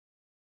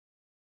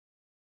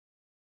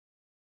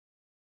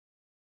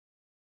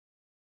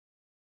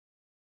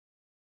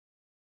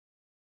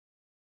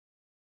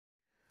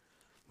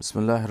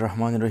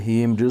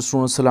बिस्मिल्लाहिर्रहमानिर्रहीम। Dear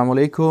student अस्सलाम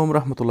वालेकुम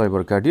रहमतुल्लाहि व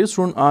बरकातहू। डियर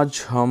स्टूडेंट,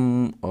 आज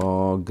हम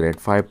ग्रेड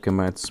 5 के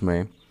मैथ्स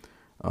में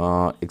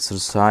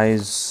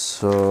एक्सरसाइज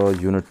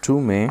यूनिट 2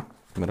 में,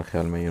 मेरा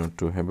ख्याल में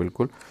यूनिट 2 है,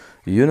 बिल्कुल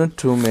यूनिट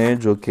 2 में,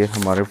 जो कि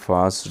हमारे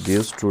पास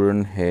डियर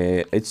स्टूडेंट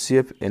है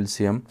HCF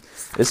LCM।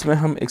 इसमें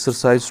हम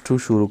एक्सरसाइज 2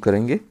 शुरू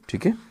करेंगे,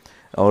 ठीक है।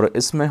 और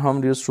इसमें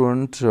हम dear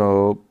student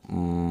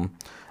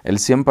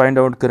LCM find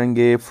out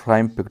करेंगे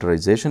प्राइम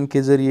फैक्टराइजेशन के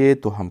ज़रिए।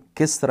 तो हम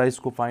किस तरह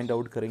इसको फाइंड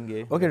आउट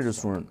करेंगे? ओके डियर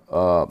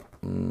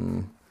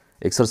स्टूडेंट,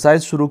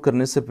 एक्सरसाइज शुरू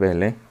करने से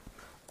पहले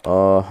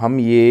हम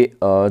ये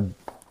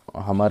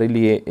हमारे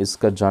लिए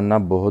इसका जानना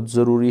बहुत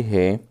ज़रूरी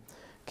है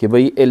कि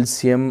भाई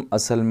LCM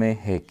असल में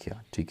है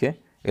क्या, ठीक है।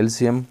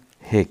 LCM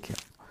है क्या?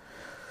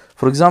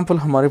 फॉर एग्ज़ाम्पल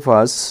हमारे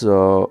पास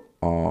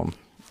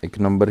एक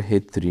नंबर है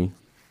 3।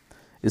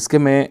 इसके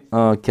मैं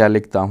क्या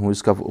लिखता हूँ,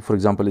 इसका फॉर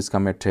एग्ज़ाम्पल इसका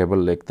मैं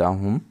टेबल लिखता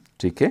हूँ,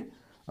 ठीक है।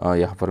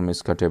 यहाँ पर मैं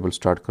इसका टेबल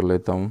स्टार्ट कर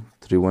लेता हूँ।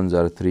 3 1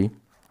 ज़ार 3,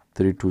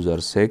 3 2 ज़ार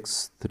 6,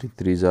 3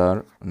 3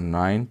 ज़ार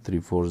 9, 3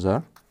 4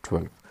 ज़ार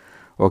 12।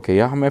 ओके,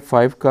 यहाँ मैं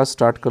 5 का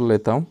स्टार्ट कर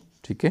लेता हूँ,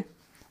 ठीक है।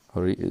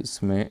 और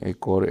इसमें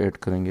एक और ऐड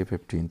करेंगे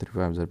 15, 3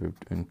 5 ज़ार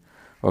 15।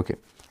 Okay,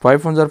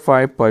 5 1 tsar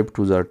 5, 5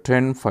 2 tsar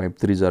 10, 5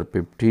 3 tsar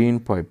 15,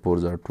 5 4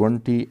 tsar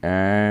 20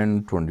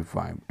 and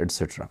 25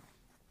 etcetera,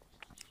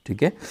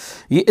 ठीक है।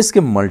 ये इसके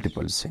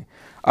मल्टीपल्स हैं।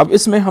 अब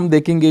इसमें हम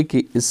देखेंगे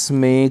कि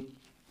इसमें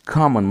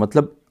कॉमन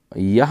मतलब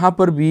यहाँ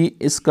पर भी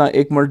इसका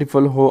एक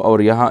मल्टीपल हो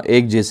और यहाँ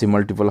एक जैसे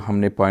मल्टीपल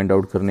हमने पॉइंट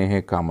आउट करने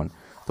हैं कॉमन।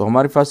 तो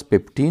हमारे पास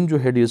 15 जो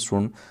है डियर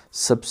स्टूडेंट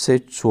सबसे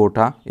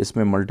छोटा,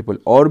 इसमें मल्टीपल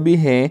और भी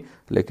हैं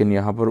लेकिन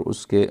यहाँ पर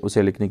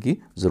उसे लिखने की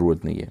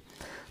ज़रूरत नहीं है।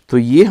 तो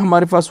ये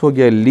हमारे पास हो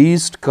गया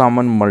लीस्ट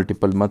कॉमन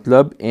मल्टीपल,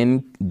 मतलब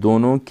इन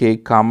दोनों के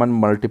कॉमन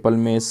मल्टीपल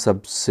में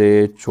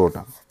सबसे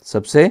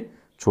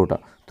छोटा।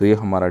 तो ये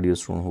हमारा डियर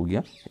स्टूडेंट हो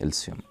गया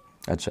LCM।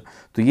 अच्छा,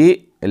 तो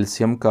ये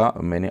LCM का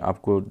मैंने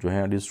आपको जो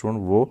है डियर स्टूडेंट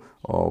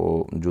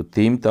वो जो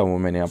थीम था वो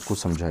मैंने आपको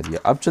समझा दिया।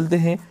 अब चलते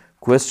हैं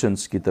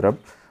क्वेश्चंस की तरफ।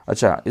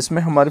 अच्छा,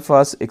 इसमें हमारे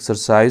पास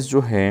एक्सरसाइज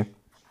जो है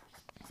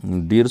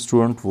डियर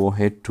स्टूडेंट वो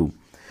है 2।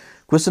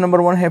 क्वेश्चन नंबर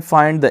 1 है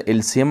find the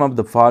LCM of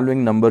the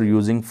following number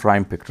using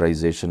prime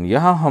factorisation.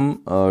 यहाँ हम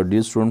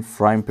डियर स्टूडेंट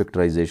प्राइम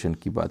फैक्टराइजेशन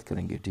की बात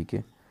करेंगे, ठीक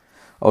है।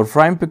 और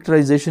प्राइम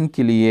फैक्टराइजेशन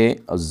के लिए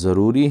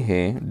ज़रूरी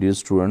है डियर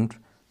स्टूडेंट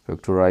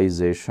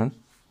फैक्टराइजेशन,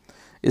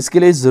 इसके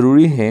लिए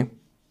ज़रूरी है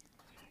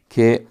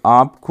कि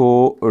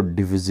आपको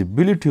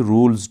डिविजिबिलिटी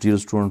रूल्स डियर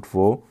स्टूडेंट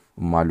वो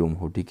मालूम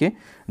हो, ठीक है।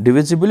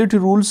 डिविजिबिलिटी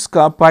रूल्स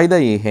का फ़ायदा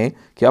ये है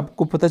कि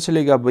आपको पता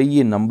चलेगा भाई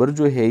ये नंबर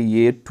जो है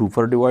ये 2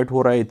 पर डिवाइड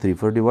हो रहा है, 3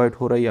 पर डिवाइड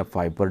हो रहा है या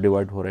 5 पर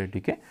डिवाइड हो रहा है,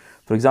 ठीक है।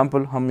 फॉर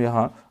एग्जांपल हम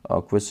यहाँ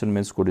क्वेश्चन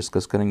में इसको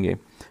डिस्कस करेंगे।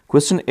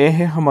 क्वेश्चन ए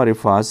है हमारे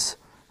पास,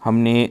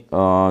 हमने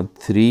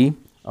 3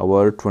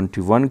 और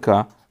 21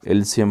 का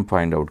LCM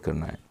फाइंड आउट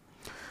करना है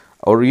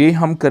और ये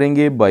हम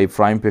करेंगे बाय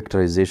प्राइम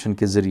फैक्टराइजेशन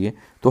के ज़रिए।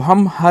 तो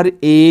हम हर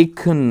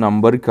एक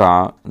नंबर का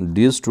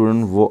डियर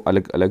स्टूडेंट वो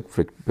अलग अलग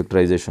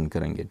फैक्टराइजेशन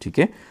करेंगे, ठीक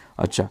है।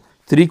 अच्छा,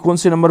 3 कौन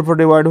से नंबर पर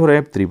डिवाइड हो रहा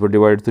है? 3 पर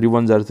डिवाइड, 3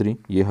 1 ज़ार 3,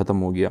 ये ख़त्म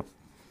हो गया।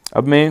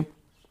 अब मैं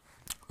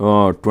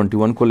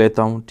 21 को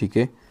लेता हूँ, ठीक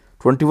है।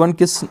 21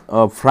 किस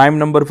प्राइम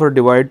नंबर पर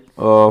डिवाइड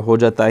हो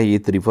जाता है? ये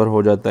 3 पर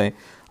हो जाता है।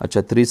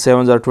 अच्छा, 3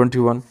 7 ज़ार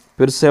 21,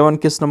 फिर 7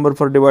 किस नंबर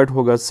पर डिवाइड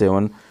होगा?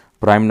 7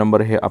 प्राइम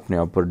नंबर है, अपने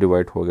आप पर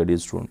डिवाइड होगा डियर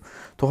स्टूडेंट।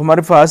 तो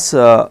हमारे पास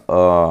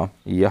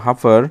यहाँ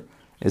पर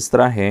इस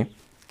तरह है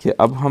कि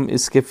अब हम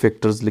इसके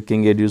फैक्टर्स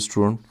लिखेंगे डियर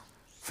स्टूडेंट,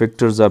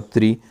 फैक्टर्स ऑफ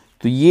 3।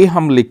 तो ये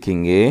हम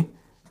लिखेंगे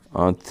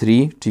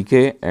 3, ठीक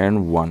है, एंड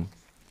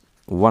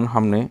 1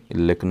 हमने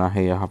लिखना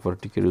है यहाँ पर,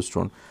 ठीक है डियर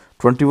स्टूडेंट।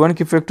 21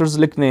 के फैक्टर्स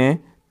लिखने हैं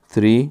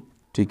 3,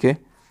 ठीक है,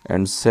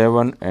 एंड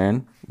 7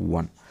 एंड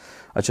 1।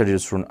 अच्छा डियर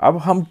स्टूडेंट, अब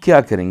हम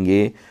क्या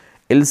करेंगे?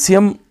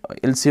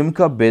 LCM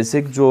का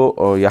बेसिक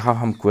जो यहाँ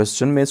हम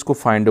क्वेश्चन में इसको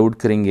फाइंड आउट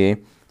करेंगे।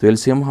 तो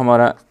LCM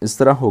हमारा इस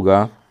तरह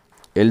होगा,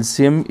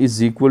 LCM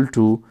is equal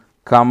two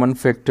common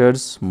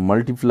factors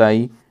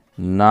multiply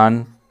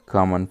non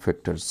common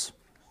factors,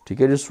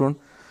 ठीक है डियर स्टूडेंट।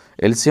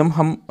 LCM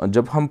हम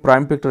जब हम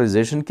प्राइम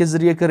फैक्टराइजेशन के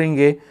ज़रिए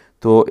करेंगे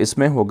तो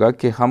इसमें होगा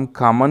कि हम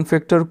कॉमन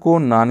फैक्टर को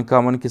नॉन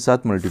कॉमन के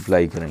साथ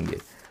मल्टीप्लाई करेंगे।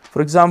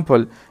 फॉर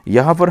एग्ज़ाम्पल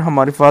यहाँ पर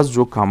हमारे पास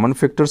जो कॉमन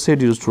फैक्टर्स है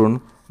डियर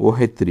स्टूडेंट वो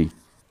है 3,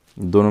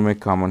 दोनों में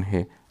कॉमन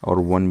है, और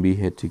 1 भी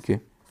है, ठीक है।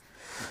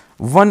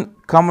 1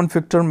 कॉमन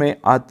फैक्टर में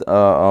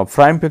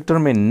प्राइम फैक्टर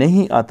में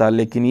नहीं आता,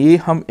 लेकिन ये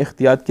हम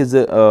एहतियात के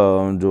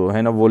जो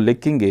है ना वो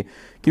लिखेंगे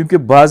क्योंकि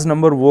बाज़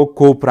नंबर वो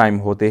को प्राइम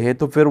होते हैं,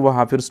 तो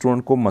फिर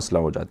स्टूडेंट को मसला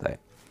हो जाता है।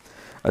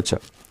 अच्छा,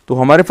 तो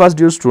हमारे पास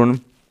डियर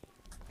स्टूडेंट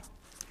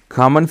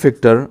कॉमन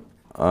फैक्टर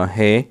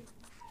है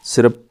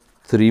सिर्फ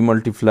 3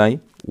 मल्टीप्लाई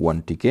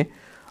 1, ठीक है।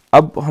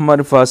 अब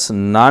हमारे पास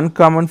नॉन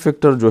कॉमन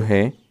फैक्टर जो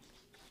है,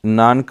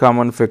 नॉन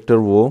कॉमन फैक्टर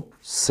वो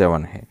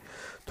 7 है।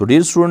 तो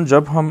डियर स्टूडेंट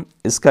जब हम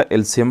इसका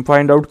LCM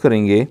फाइंड आउट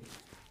करेंगे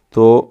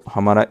तो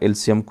हमारा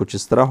LCM कुछ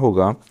इस तरह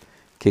होगा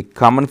कि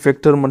common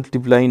factor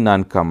multiply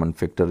non common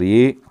factor,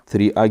 ये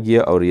 3 आ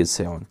गया और ये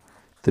 7,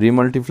 3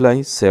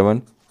 मल्टीप्लाई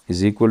 7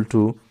 इज इक्वल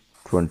टू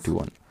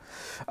 21।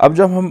 अब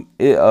जब हम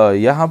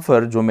यहाँ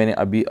पर जो मैंने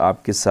अभी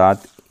आपके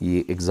साथ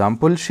ये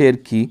एग्जाम्पल शेयर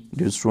की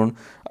डियर स्टूडेंट।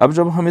 अब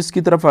जब हम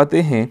इसकी तरफ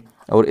आते हैं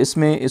और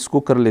इसमें इसको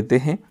कर लेते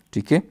हैं,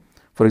 ठीक है।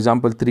 फॉर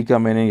एग्ज़ाम्पल 3 का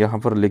मैंने यहाँ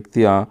पर लिख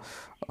दिया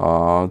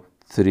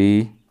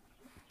 3,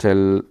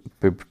 12,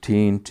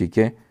 15, ठीक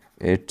है,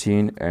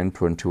 18 एंड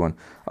 21।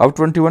 अब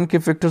 21 के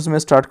फैक्टर्स में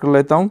स्टार्ट कर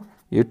लेता हूँ।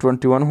 ये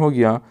 21 हो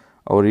गया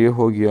और ये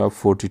हो गया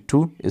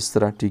 42, इस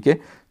तरह, ठीक है।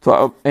 तो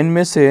अब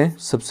इनमें से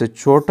सबसे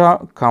छोटा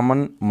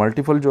कॉमन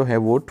मल्टीपल जो है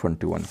वो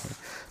 21 है।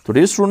 तो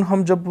डियर स्टूडेंट,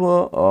 हम जब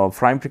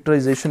प्राइम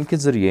फैक्टराइजेशन के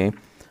ज़रिए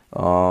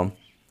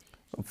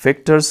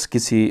फैक्टर्स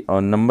किसी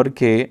नंबर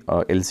के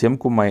एलसीएम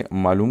को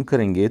मालूम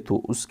करेंगे तो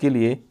उसके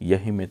लिए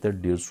यही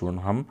मेथड डियर स्टूडेंट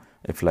हम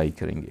अप्लाई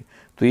करेंगे।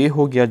 तो ये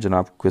हो गया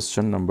जनाब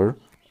क्वेश्चन नंबर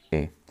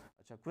ए।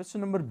 अच्छा, क्वेश्चन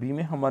नंबर बी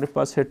में हमारे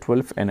पास है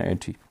 12 एंड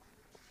 80।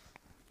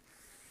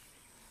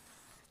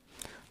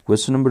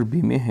 क्वेश्चन नंबर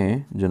बी में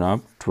है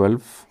जनाब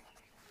 12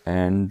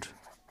 एंड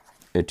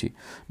 80।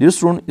 डियर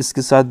स्टूडेंट,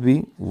 इसके साथ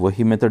भी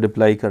वही मेथड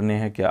अप्लाई करने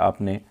हैं। क्या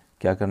आपने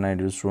क्या करना है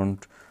डियर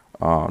स्टूडेंट,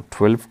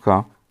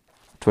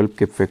 12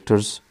 के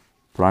फैक्टर्स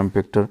प्राइम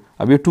फैक्टर।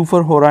 अब ये 2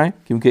 4 हो रहा है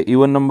क्योंकि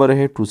इवन नंबर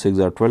है, 2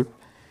 6 12।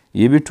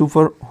 ये भी 2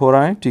 4 हो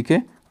रहा है, ठीक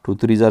है, 2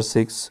 3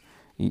 6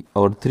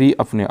 और 3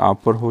 अपने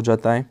आप पर हो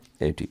जाता है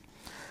 80।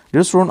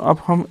 डियर स्टूडेंट, अब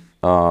हम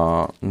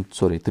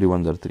 3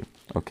 1 3,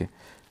 ओके,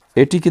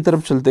 80 की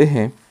तरफ चलते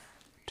हैं,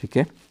 ठीक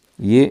है।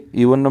 ये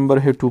इवन नंबर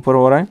है, 2 पर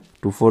हो रहा है,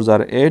 2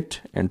 4 8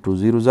 एंड 2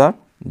 0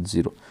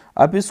 0।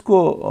 अब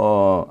इसको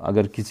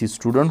अगर किसी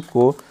स्टूडेंट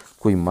को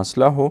कोई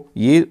मसला हो,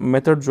 ये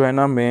मेथड जो है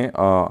ना,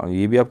 मैं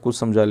ये भी आपको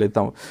समझा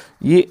लेता हूँ।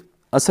 ये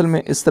असल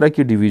में इस तरह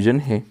की डिवीज़न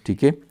है,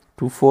 ठीक है,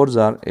 2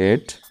 4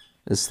 8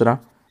 इस तरह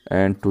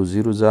एंड 2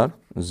 0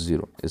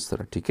 0 इस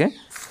तरह, ठीक है।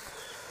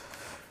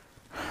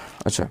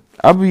 अच्छा,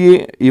 अब ये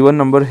इवन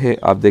नंबर है,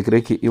 आप देख रहे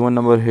हैं कि इवन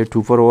नंबर है,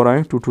 2 पर हो रहा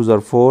है, 2 2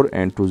 4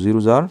 एंड 2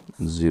 0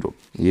 0।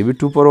 ये भी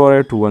 2 पर हो रहा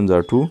है, 2 1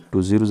 2,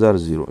 2 0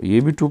 0।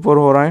 ये भी 2 पर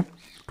हो रहा है,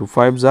 2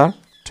 5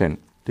 10,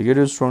 ठीक है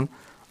डियर स्टूडेंट।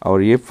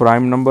 और ये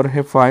प्राइम नंबर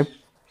है 5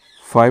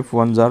 5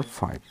 1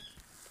 5।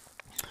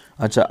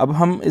 अच्छा, अब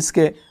हम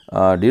इसके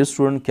डियर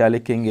स्टूडेंट क्या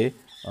लिखेंगे,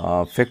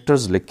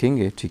 फैक्टर्स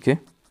लिखेंगे, ठीक है।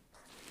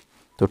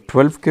 तो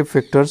 12 के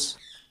फैक्टर्स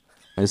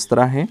इस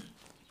तरह हैं,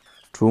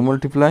 2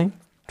 मल्टीप्लाई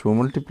 2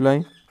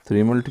 मल्टीप्लाई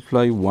 3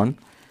 मल्टीप्लाई 1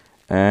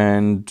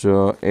 एंड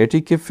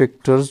 80 के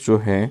फैक्टर्स जो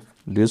है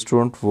डियर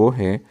स्टूडेंट वो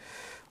है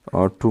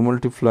 2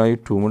 मल्टीप्लाई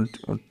 2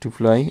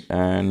 मल्टीप्लाई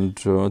एंड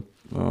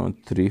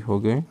 3 हो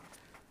गए,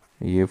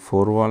 ये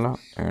 4 वाला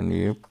एंड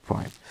ये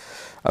 5।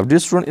 अब डियर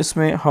स्टूडेंट,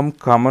 इसमें हम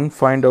कॉमन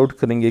फाइंड आउट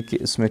करेंगे कि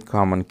इसमें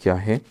कॉमन क्या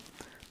है।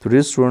 तो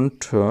डियर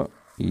स्टूडेंट,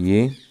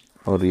 ये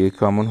और ये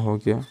कॉमन हो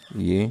गया,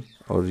 ये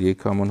और ये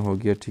कॉमन हो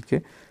गया, ठीक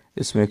है।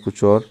 इसमें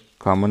कुछ और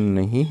कॉमन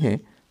नहीं है,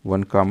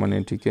 1 कॉमन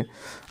है, ठीक है।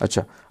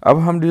 अच्छा, अब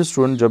हम डियर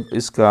स्टूडेंट जब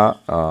इसका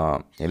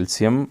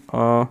एलसीएम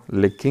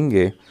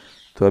लिखेंगे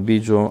तो अभी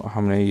जो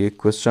हमने ये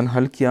क्वेश्चन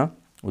हल किया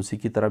उसी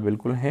की तरह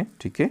बिल्कुल है,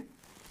 ठीक है।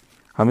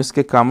 हम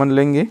इसके कॉमन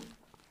लेंगे,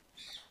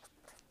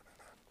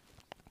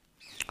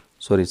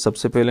 सॉरी,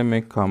 सबसे पहले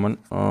मैं कॉमन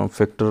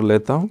फैक्टर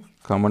लेता हूँ।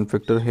 कॉमन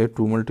फैक्टर है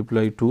 2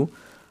 मल्टीप्लाई 2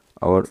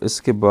 और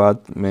इसके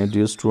बाद मैं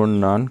dear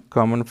student non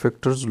common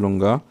factors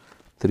लूँगा,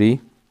 3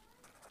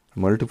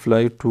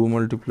 मल्टीप्लाई 2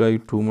 मल्टीप्लाई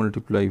 2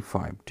 मल्टीप्लाई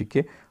 5, ठीक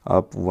है।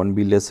 आप 1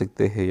 भी ले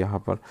सकते हैं यहाँ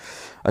पर।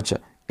 अच्छा,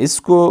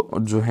 इसको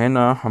जो है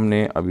ना,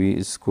 हमने अभी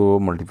इसको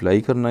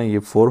मल्टीप्लाई करना है, ये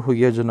 4 हो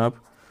गया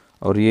जनाब,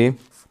 और ये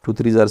 2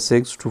 3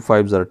 6, 2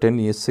 5 10,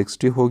 ये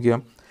 60 हो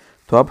गया।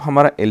 तो अब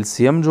हमारा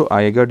एलसीएम जो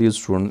आएगा डियर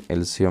स्टूडेंट,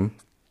 एलसीएम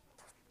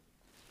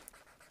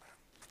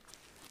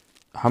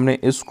हमने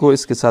इसको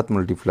इसके साथ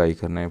मल्टीप्लाई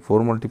करना है,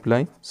 4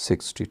 मल्टीप्लाई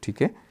 60,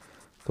 ठीक है।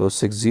 तो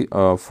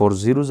 4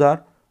 0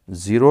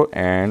 0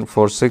 एंड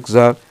 4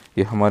 6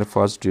 ये हमारे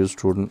पास डियर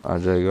स्टूडेंट आ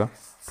जाएगा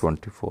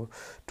 24,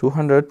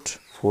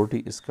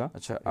 240 इसका।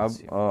 अच्छा,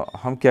 अब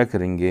हम क्या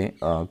करेंगे,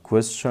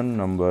 क्वेश्चन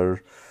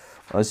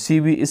नंबर सी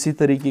भी इसी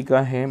तरीके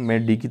का है।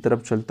 मैं डी की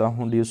तरफ चलता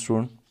हूँ डियर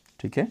स्टूडेंट,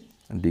 ठीक है,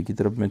 डी की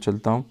तरफ मैं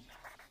चलता हूँ।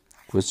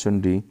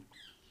 Question D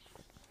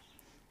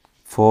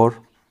 4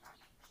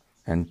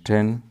 and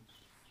 10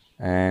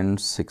 and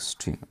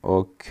 16,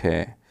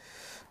 okay.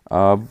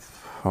 अब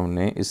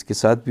हमने इसके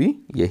साथ भी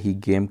यही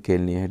गेम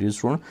खेलनी है डियर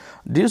स्टूडेंट।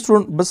 डियर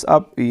स्टूडेंट, बस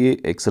आप ये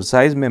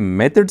एक्सरसाइज में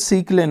मेथड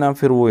सीख लेना,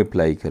 फिर वो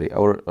अप्लाई करें।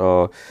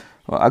 और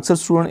अक्सर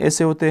स्टूडेंट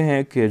ऐसे होते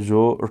हैं कि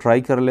जो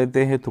ट्राई कर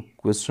लेते हैं तो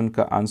क्वेश्चन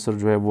का आंसर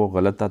जो है वो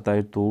गलत आता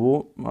है, तो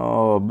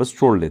वो बस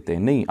छोड़ लेते हैं।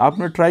 नहीं,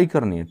 आपने ट्राई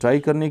करनी है, ट्राई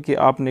करने के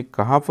आपने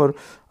कहाँ पर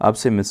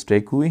आपसे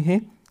मिस्टेक हुई है,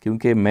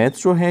 क्योंकि मैथ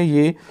जो है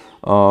ये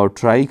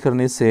ट्राई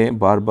करने से,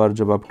 बार बार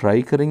जब आप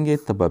ट्राई करेंगे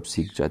तब आप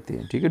सीख जाते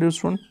हैं, ठीक है डियर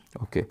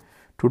स्टूडेंट। ओके,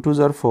 2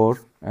 2 4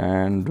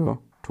 एंड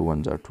 2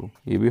 1 2,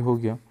 ये भी हो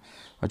गया।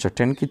 अच्छा,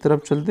 10 की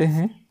तरफ चलते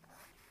हैं।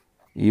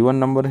 इवन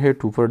नंबर है,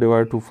 2 पर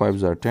डिवाइड 2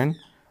 5 10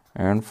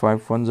 एंड 5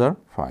 1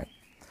 5।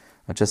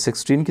 अच्छा,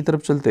 16 की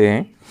तरफ चलते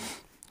हैं।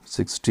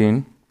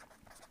 16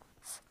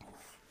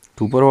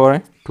 2 पर हो रहा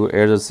है, 2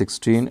 8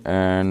 16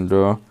 एंड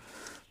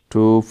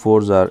 2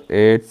 4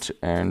 8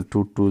 एंड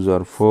 2 2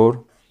 4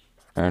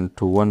 एंड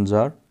 2 1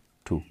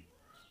 2।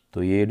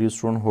 तो ये डियर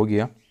स्टूडेंट हो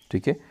गया,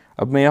 ठीक है।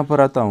 अब मैं यहाँ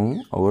पर आता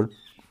हूँ और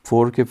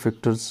 4 के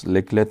फैक्टर्स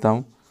लिख लेता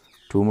हूँ,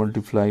 2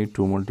 मल्टीप्लाई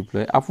 2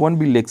 मल्टीप्लाई, आप 1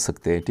 भी लिख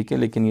सकते हैं, ठीक है,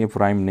 लेकिन ये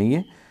प्राइम नहीं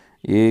है,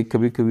 ये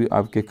कभी कभी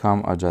आपके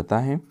काम आ जाता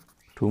है।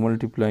 2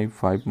 मल्टीप्लाई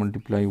 5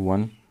 मल्टीप्लाई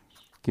 1,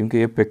 क्योंकि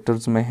ये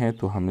फैक्टर्स में है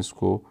तो हम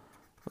इसको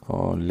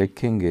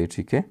लिखेंगे,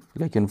 ठीक है,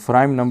 लेकिन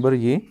प्राइम नंबर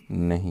ये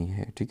नहीं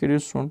है, ठीक है डियर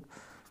स्टूडेंट।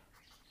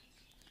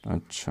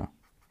 अच्छा,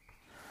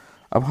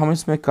 अब हम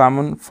इसमें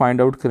कॉमन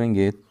फाइंड आउट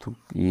करेंगे, तो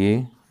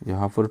ये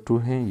यहाँ पर 2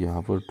 है,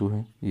 यहाँ पर 2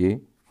 है, ये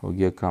हो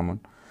गया कॉमन।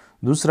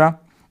 दूसरा,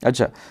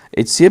 अच्छा,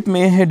 एचसीएफ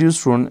में है डियर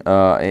स्टूडेंट,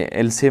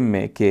 एलसीएम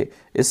में कि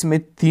इसमें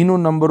तीनों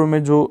नंबरों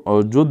में जो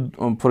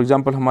फॉर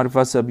एग्जांपल हमारे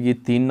पास अब ये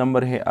 3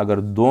 नंबर है,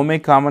 अगर 2 में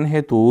कॉमन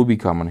है तो वो भी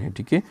कॉमन है,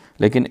 ठीक है,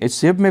 लेकिन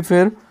एचसीएफ में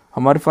फिर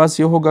हमारे पास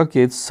ये होगा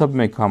कि सब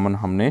में कॉमन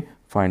हमने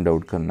फाइंड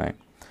आउट करना है।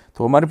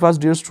 तो हमारे पास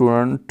डियर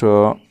स्टूडेंट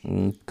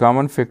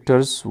कॉमन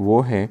फैक्टर्स वो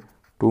है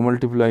 2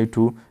 मल्टीप्लाई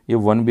 2, ये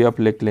 1 भी आप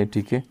लिख लें,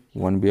 ठीक है,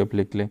 1 भी आप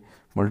लिख लें,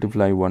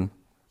 multiply 1,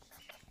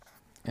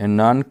 and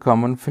non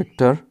common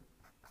factor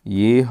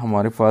ये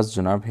हमारे पास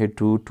जनाब है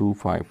 2 2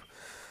 5,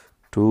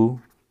 2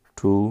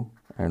 2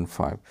 एंड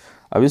 5।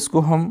 अब इसको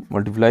हम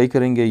मल्टीप्लाई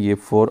करेंगे, ये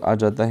 4 आ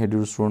जाता है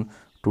डियर स्टूडेंट,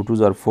 2 2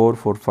 ज़ार 4,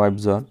 4 5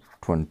 ज़ार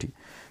 20।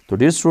 तो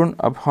डियर स्टूडेंट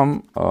अब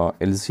हम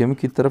एलसीएम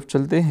की तरफ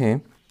चलते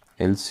हैं।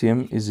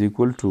 LCM is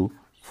equal to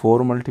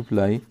 4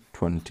 multiply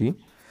 20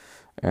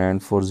 and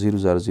 4 0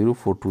 ज़ार 0,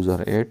 4 2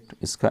 ज़ार 8,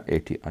 इसका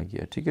 80 आ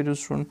गया, ठीक है डियर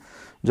स्टूडेंट।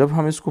 जब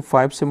हम इसको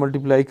 5 से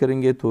मल्टीप्लाई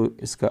करेंगे तो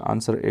इसका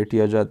आंसर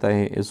 80 आ जाता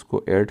है,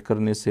 इसको ऐड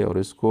करने से और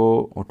इसको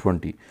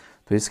 20,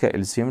 तो इसका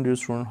एलसीएम डियर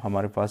स्टूडेंट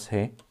हमारे पास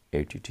है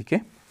 80, ठीक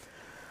है।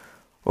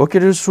 ओके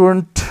डियर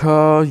स्टूडेंट,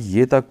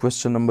 ये था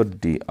क्वेश्चन नंबर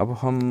डी। अब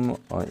हम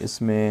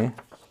इसमें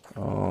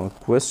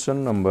क्वेश्चन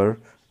नंबर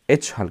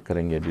एच हल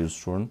करेंगे dear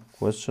student,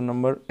 question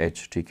number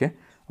H, ठीक है,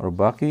 और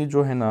बाकी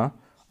जो है ना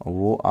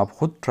वो आप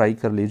खुद ट्राई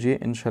कर लीजिए,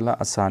 इंशाल्लाह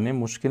आसान है,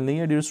 मुश्किल नहीं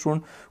है डियर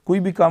स्टूडेंट, कोई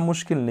भी काम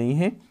मुश्किल नहीं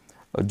है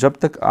जब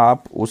तक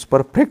आप उस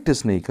पर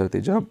प्रैक्टिस नहीं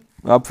करते। जब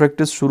आप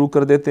प्रैक्टिस शुरू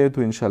कर देते हैं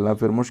तो इंशाल्लाह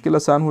फिर मुश्किल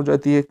आसान हो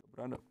जाती है,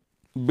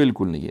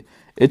 बिल्कुल नहीं है।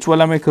 एच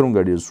वाला मैं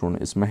करूँगा डियर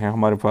स्टूडेंट, इसमें है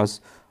हमारे पास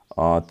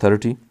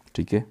 30,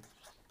 ठीक है,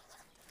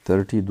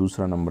 30,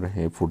 दूसरा नंबर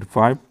है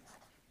 45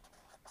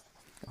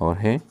 और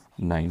है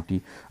 90।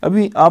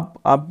 अभी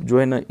आप जो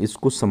है ना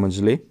इसको समझ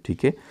ले,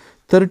 ठीक है,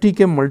 30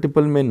 के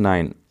मल्टीपल में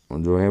 9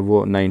 जो है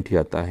वो 90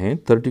 आता है।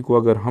 30 को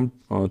अगर हम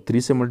 3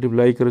 से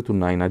मल्टीप्लाई करें तो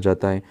 9 आ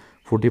जाता है।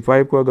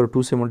 45 को अगर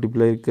 2 से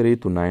मल्टीप्लाई करें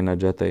तो 9 आ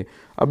जाता है।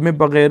 अब मैं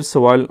बगैर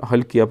सवाल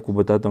हल किए आपको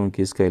बताता हूँ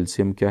कि इसका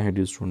एलसीएम क्या है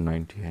डियर स्टूडेंट,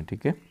 90 है,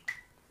 ठीक है।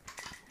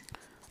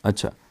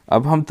 अच्छा,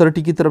 अब हम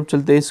 30 की तरफ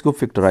चलते हैं, इसको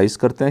फैक्टराइज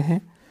करते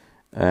हैं,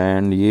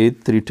 एंड ये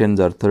 3 10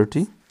 ज़ार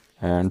 30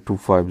 एंड 2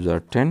 5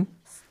 ज़ार 10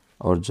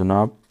 और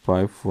जनाब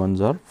 5 1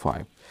 ज़ार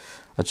 5।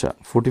 अच्छा,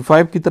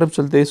 45 की तरफ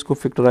चलते हैं, इसको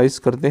फैक्टराइज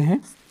करते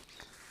हैं,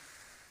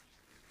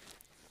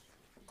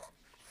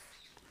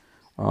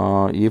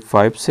 ये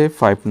 5 से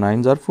 5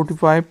 9 ज़ार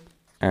 45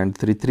 एंड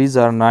 3 3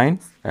 ज़ार 9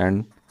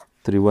 एंड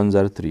 3 1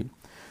 ज़ार 3।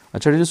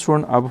 अच्छा डियर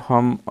स्टूडेंट, अब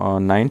हम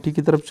 90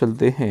 की तरफ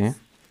चलते हैं,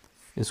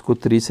 इसको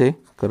 3 से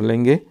कर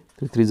लेंगे,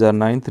 3 3 ज़ार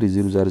 9, 3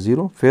 0 ज़ार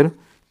 0, फिर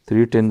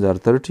 3 10 ज़ार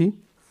 30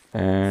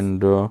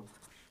 एंड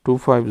 2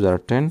 5 ज़ार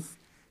 10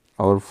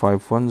 और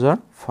 5 1 ज़ार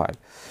 5।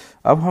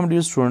 अब हम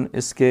डियर स्टूडेंट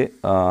इसके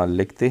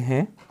लिखते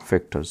हैं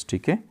फैक्टर्स,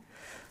 ठीक है।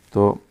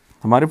 तो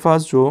हमारे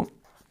पास जो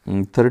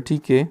 30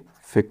 के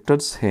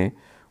फैक्टर्स हैं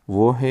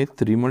वो है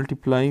 3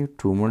 मल्टीप्लाई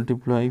 2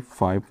 मल्टीप्लाई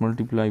 5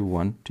 मल्टीप्लाई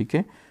 1, ठीक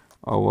है,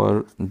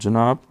 और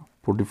जनाब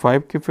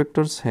 45 के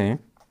फैक्टर्स हैं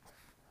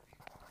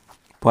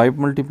 5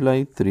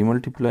 मल्टीप्लाई 3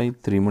 मल्टीप्लाई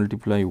 3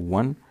 मल्टीप्लाई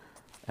 1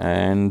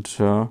 एंड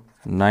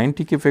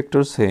 90 के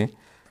फैक्टर्स है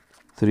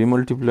 3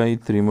 मल्टीप्लाई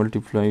 3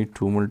 मल्टीप्लाई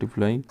 2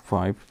 मल्टीप्लाई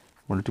 5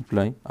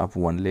 मल्टीप्लाई, आप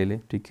 1 ले लें,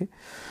 ठीक है।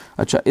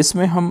 अच्छा,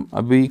 इसमें हम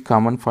अभी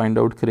कॉमन फाइंड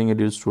आउट करेंगे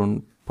डियर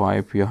स्टूडेंट।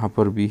 5 यहाँ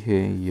पर भी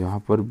है, यहाँ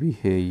पर भी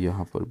है,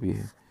 यहाँ पर भी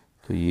है,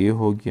 तो ये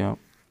हो गया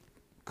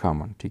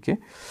कॉमन, ठीक है।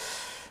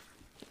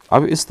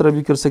 अब इस तरह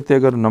भी कर सकते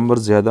हैं, अगर नंबर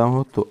ज़्यादा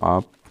हो तो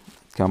आप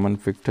कॉमन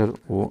फैक्टर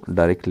वो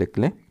डायरेक्ट लिख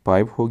लें,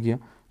 5 हो गया।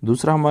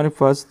 दूसरा हमारे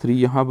पास 3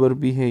 यहाँ पर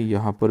भी है,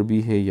 यहाँ पर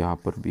भी है, यहाँ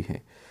पर भी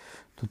है,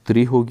 तो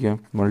 3 हो गया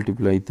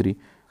मल्टीप्लाई 3।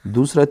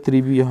 दूसरा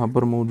 3 भी यहाँ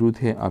पर मौजूद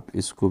है, आप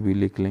इसको भी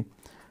लिख लें।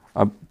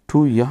 अब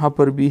 2 यहाँ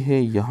पर भी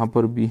है, यहाँ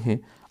पर भी है,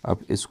 आप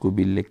इसको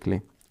भी लिख लें,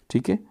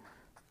 ठीक है,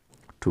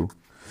 2।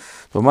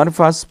 तो हमारे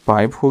पास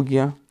 5 हो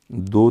गया,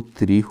 2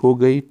 3 हो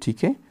गई,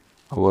 ठीक है,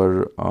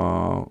 और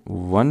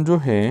 1 जो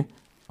है,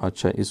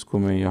 अच्छा इसको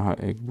मैं यहाँ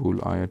एक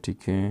भूल आया,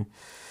 ठीक है,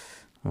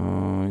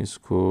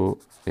 इसको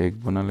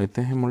एक बना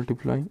लेते हैं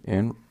मल्टीप्लाई,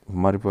 एंड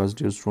हमारे पास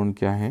डियर स्टूडेंट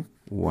क्या है,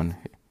 1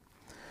 है।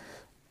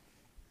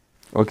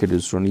 ओके डियर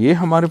स्टूडेंट, ये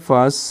हमारे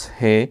पास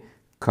है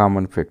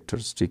कॉमन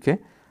फैक्टर्स, ठीक है।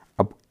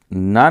 अब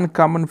नॉन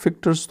कॉमन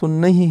फैक्टर्स तो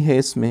नहीं है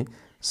इसमें,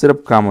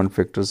 सिर्फ कॉमन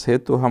फैक्टर्स है,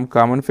 तो हम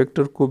कॉमन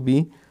फैक्टर को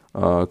भी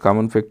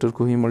कॉमन फैक्टर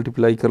को ही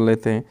मल्टीप्लाई कर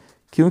लेते हैं,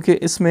 क्योंकि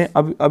इसमें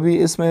अभी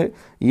इसमें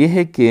यह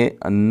है कि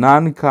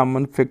नॉन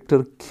कॉमन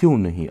फैक्टर क्यों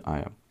नहीं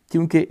आया,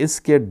 क्योंकि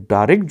इसके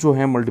डायरेक्ट जो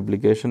है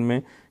मल्टीप्लिकेशन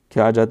में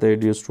क्या आ जाता है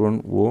डियर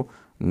स्टूडेंट, वो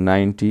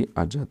 90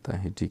 आ जाता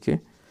है, ठीक है।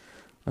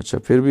 अच्छा,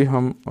 फिर भी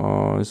हम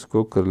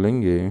इसको कर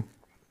लेंगे।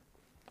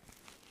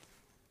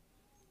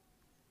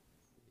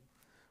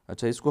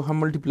 अच्छा, इसको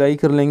हम मल्टीप्लाई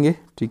कर लेंगे,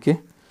 ठीक है।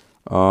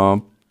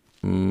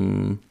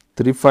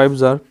 3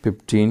 5s are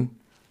 15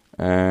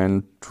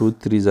 and 2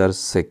 3s are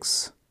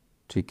 6,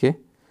 ठीक है।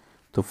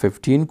 तो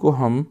 15 को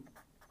हम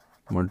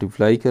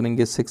मल्टीप्लाई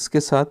करेंगे 6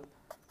 के साथ,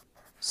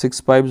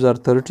 6 5s are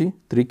 30,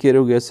 3 कैरी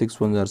हो गया, 6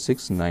 1s are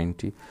 6,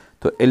 90।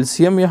 तो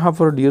एलसीएम यहाँ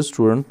पर डियर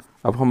स्टूडेंट,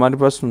 अब हमारे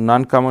पास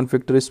नॉन कॉमन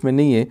फैक्टर इसमें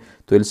नहीं है,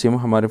 तो एलसीएम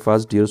हमारे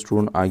पास डियर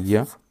स्टूडेंट आ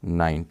गया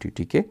 90,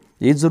 ठीक है।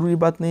 ये ज़रूरी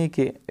बात नहीं है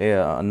कि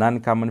नॉन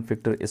कॉमन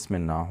फैक्टर इसमें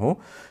ना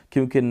हो,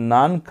 क्योंकि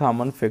नॉन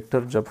कॉमन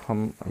फैक्टर जब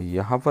हम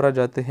यहाँ पर आ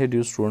जाते हैं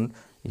डियर स्टूडेंट,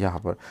 यहाँ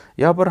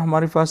पर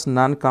हमारे पास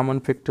नॉन कॉमन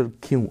फैक्टर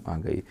क्यों आ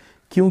गई,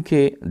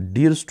 क्योंकि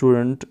डियर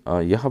स्टूडेंट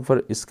यहाँ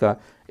पर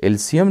इसका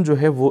एलसीएम जो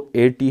है वो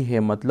 80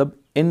 है, मतलब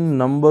इन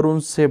नंबरों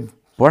से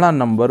बड़ा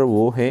नंबर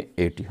वो है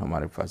 80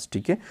 हमारे पास,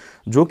 ठीक है।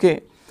 जो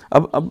कि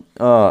अब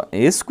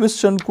इस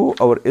क्वेश्चन को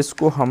और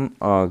इसको हम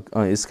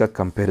इसका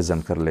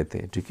कंपैरिजन कर लेते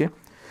हैं, ठीक है।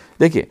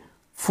 देखिए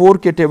 4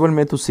 के टेबल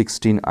में तो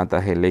 16 आता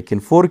है,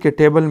 लेकिन 4 के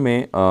टेबल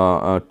में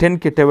 10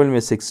 के टेबल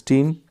में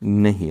 16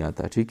 नहीं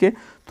आता, ठीक है।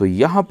 तो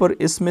यहाँ पर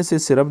इसमें से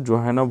सिर्फ जो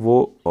है ना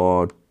वो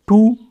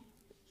 2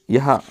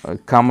 यहाँ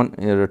कॉमन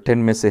 10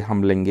 में से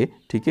हम लेंगे,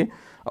 ठीक है।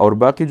 और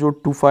बाकी जो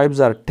 2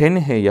 5s are 10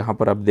 है, यहाँ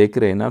पर आप देख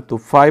रहे हैं ना, तो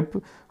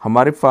 5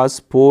 हमारे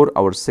पास 4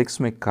 और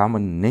 6 में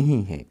कॉमन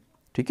नहीं है,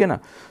 ठीक है ना।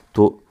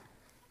 तो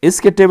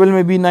इसके टेबल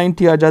में भी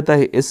 90 आ जाता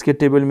है, इसके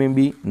टेबल में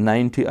भी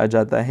 90 आ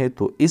जाता है,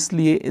 तो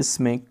इसलिए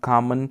इसमें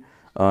कॉमन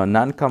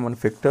नॉन कॉमन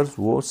फैक्टर्स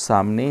वो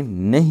सामने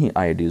नहीं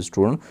आए डियर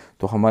स्टूडेंट।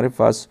 तो हमारे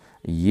पास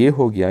ये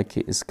हो गया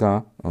कि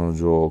इसका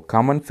जो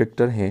कॉमन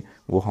फैक्टर है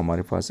वो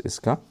हमारे पास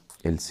इसका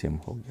एलसीएम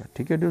हो गया,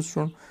 ठीक है डियर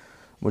स्टूडेंट।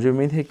 मुझे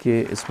उम्मीद है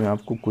कि इसमें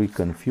आपको कोई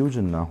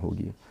कन्फ्यूजन ना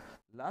होगी।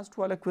 लास्ट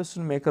वाला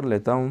क्वेश्चन मैं कर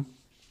लेता हूँ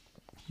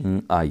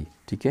आई,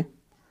 ठीक है,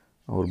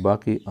 और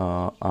बाकी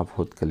आप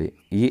खुद कर लिए।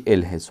 ये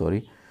एल है,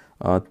 सॉरी,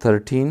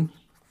 13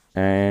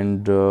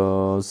 एंड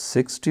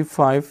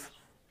 65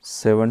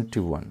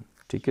 71,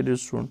 ठीक है डियर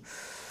स्टूडेंट।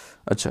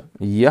 अच्छा,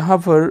 यहाँ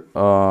पर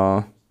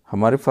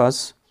हमारे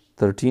पास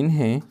 13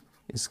 है,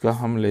 इसका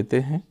हम लेते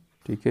हैं,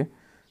 ठीक है।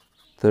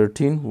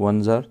 13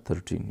 1s are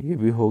 13, ये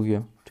भी हो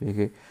गया, ठीक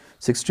है।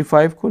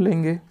 65 को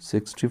लेंगे,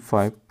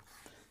 65,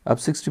 अब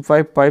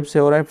 65 5 से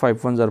हो रहा है, 5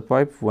 1s are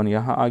 5, 1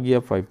 यहाँ आ गया,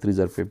 5 3s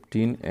are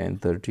 15 and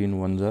 13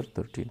 1s are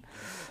 13।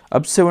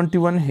 अब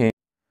 71 है,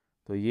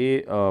 तो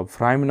ये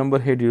प्राइम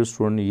नंबर है डियर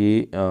स्टूडेंट,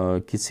 ये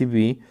किसी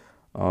भी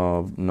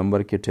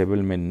नंबर के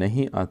टेबल में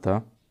नहीं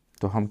आता,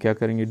 तो हम क्या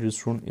करेंगे डियर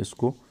स्टूडेंट,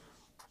 इसको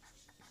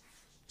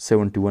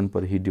 71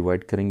 पर ही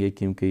डिवाइड करेंगे,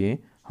 क्योंकि ये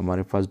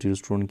हमारे पास डियर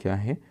स्टूडेंट क्या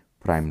है,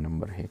 प्राइम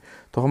नंबर है।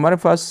 तो हमारे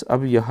पास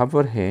अब यहाँ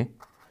पर है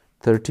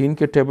 13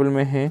 के टेबल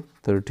में है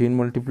 13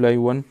 ×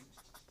 1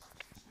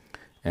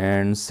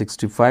 एंड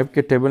 65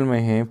 के टेबल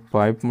में है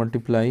 5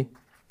 ×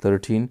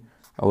 13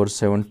 और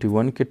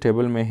 71 के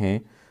टेबल में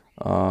है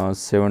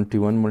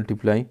 71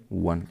 ×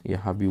 1,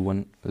 यहाँ भी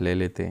 1 ले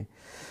लेते हैं,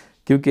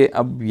 क्योंकि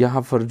अब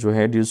यहाँ पर जो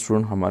है डियर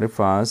स्टूडेंट हमारे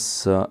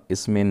पास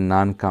इसमें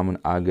नॉन कॉमन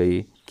आ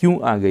गई।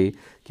 क्यों आ गई,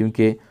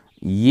 क्योंकि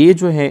ये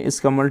जो है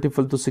इसका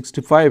मल्टीपल तो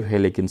 65 है,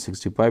 लेकिन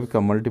 65 का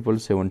मल्टीपल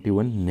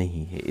 71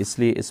 नहीं है,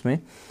 इसलिए इसमें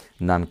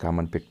नॉन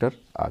कॉमन फैक्टर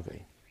आ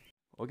गए।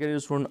 ओके डियर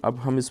स्टूडेंट, अब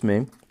हम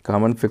इसमें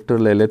कॉमन फैक्टर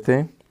ले लेते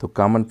हैं। तो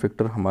कॉमन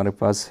फैक्टर हमारे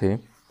पास है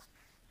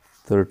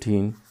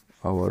 13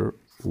 और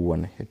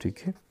 1 है, ठीक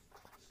है।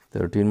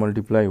 13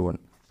 × 1।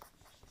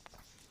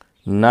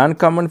 Non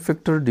common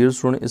factor dear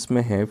student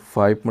इसमें है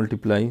 5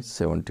 ×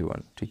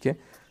 71, ठीक है।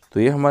 तो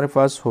ये हमारे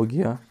पास हो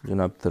गया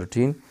जनाब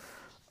 13,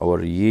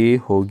 और ये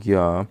हो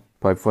गया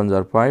 5 1s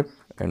are 5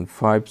 and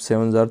 5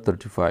 7s are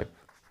 35।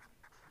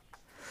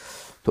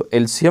 तो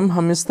एलसीएम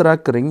हम इस तरह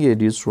करेंगे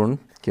डियर स्टूडेंट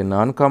कि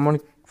नॉन कॉमन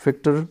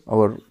फैक्टर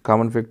और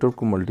कॉमन फैक्टर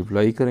को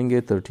मल्टीप्लाई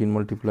करेंगे, 13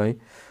 ×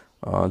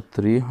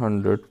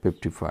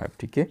 355,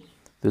 ठीक है।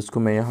 तो इसको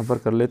मैं यहाँ पर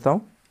कर लेता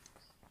हूँ,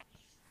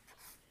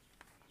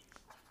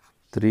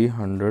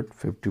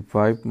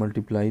 355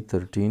 ×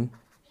 13,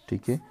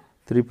 ठीक है।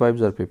 3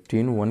 5s are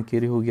 15, 1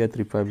 कैरी हो गया,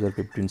 3 5s are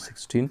 15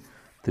 16,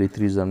 3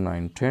 3s are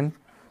 9 10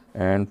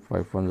 and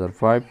 5 1s are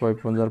 5,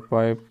 5 1s are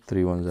 5,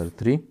 3 1s are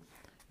 3।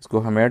 इसको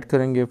हम ऐड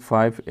करेंगे,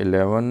 5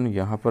 11,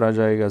 यहाँ पर आ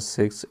जाएगा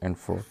 6 एंड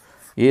 4।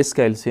 ये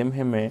इसका एलसीएम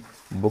है। मैं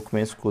बुक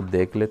में इसको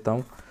देख लेता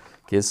हूँ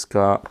कि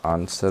इसका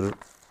आंसर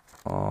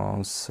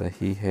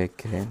सही है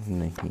कि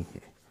नहीं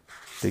है,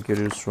 ठीक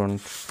है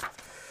student.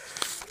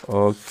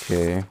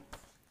 Okay,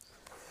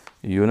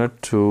 unit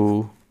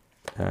 2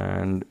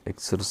 and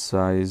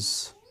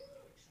exercise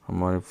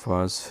हमारे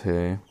पास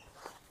है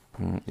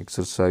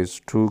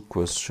exercise 2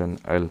 question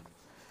L,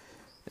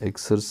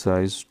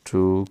 exercise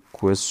 2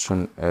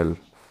 question L.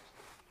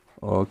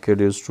 Okay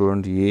dear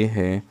student, ये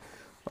है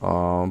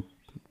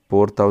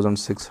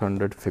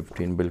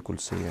 4615, बिल्कुल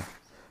सही है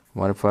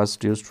हमारे पास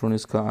डियर स्टूडेंट।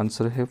 इसका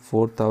आंसर है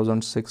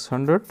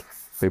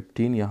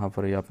 4615, यहाँ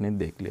पर ये आपने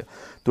देख लिया।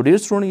 तो डियर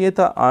स्टूडेंट, ये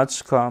था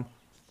आज का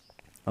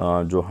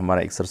जो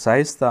हमारा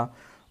एक्सरसाइज था,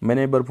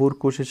 मैंने भरपूर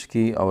कोशिश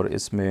की और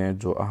इसमें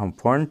जो अहम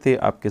पॉइंट थे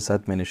आपके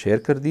साथ मैंने शेयर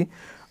कर दी।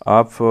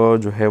 आप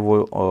जो है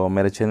वो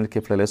मेरे चैनल के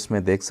प्लेलिस्ट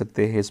में देख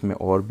सकते हैं, इसमें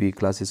और भी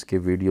क्लासेस के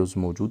वीडियोस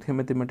मौजूद हैं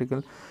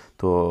मैथमेटिकल।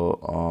 तो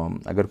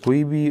अगर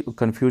कोई भी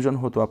कन्फ्यूजन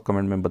हो तो आप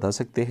कमेंट में बता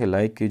सकते हैं।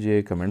 लाइक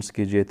कीजिए, कमेंट्स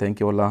कीजिए।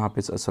 Thank you. अल्लाह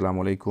हाफ़िज़।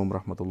 अस्सलामु अलैकुम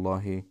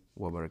रहमतुल्लाहि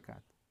व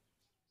बरकातहू।